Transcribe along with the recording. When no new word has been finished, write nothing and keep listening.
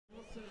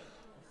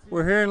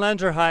We're here in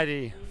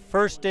Lenzerheidhe,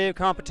 first day of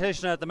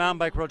competition at the Mountain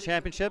Bike World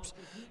Championships.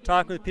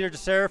 Talking with Peter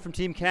Disera from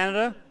Team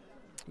Canada,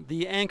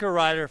 the anchor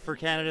rider for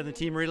Canada in the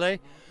team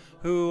relay,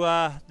 who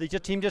the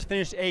team just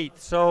finished 8th.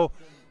 So,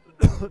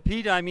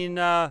 Pete, I mean,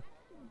 what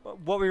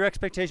were your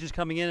expectations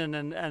coming in,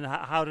 and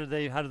how did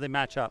they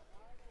match up?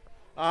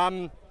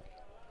 I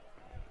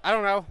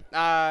don't know.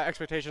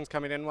 Expectations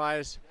coming in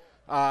wise,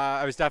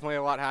 I was definitely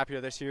a lot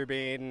happier this year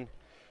being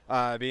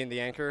the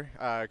anchor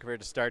compared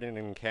to starting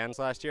in Cairns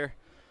last year.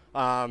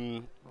 Yeah,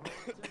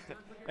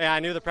 I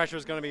knew the pressure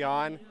was going to be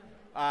on.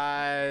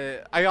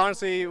 I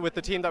honestly, with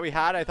the team that we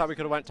had, I thought we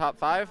could have went top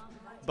 5,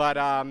 but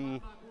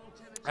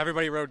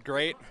everybody rode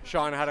great.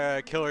 Sean had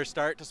a killer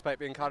start despite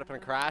being caught up in a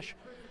crash.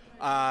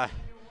 And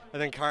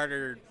then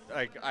Carter,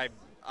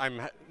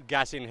 I'm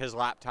guessing his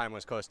lap time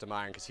was close to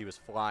mine because he was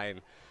flying,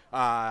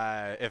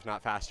 if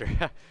not faster.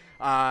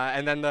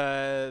 And then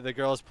the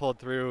girls pulled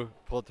through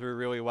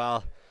really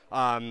well.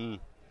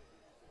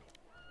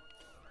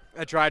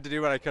 I tried to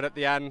do what I could at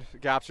the end. The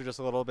gaps were just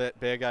a little bit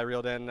big. I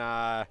reeled in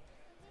a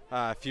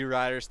few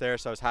riders there,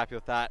 so I was happy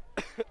with that.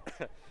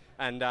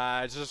 And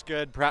it's just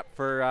good prep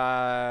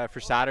for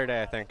Saturday,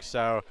 I think.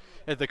 So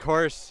if the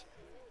course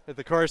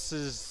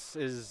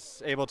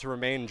is able to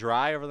remain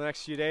dry over the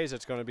next few days,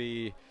 it's going to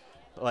be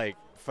like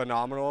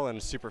phenomenal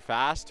and super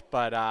fast.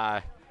 But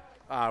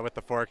with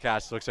the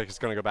forecast, it looks like it's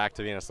going to go back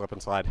to being a slip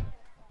and slide.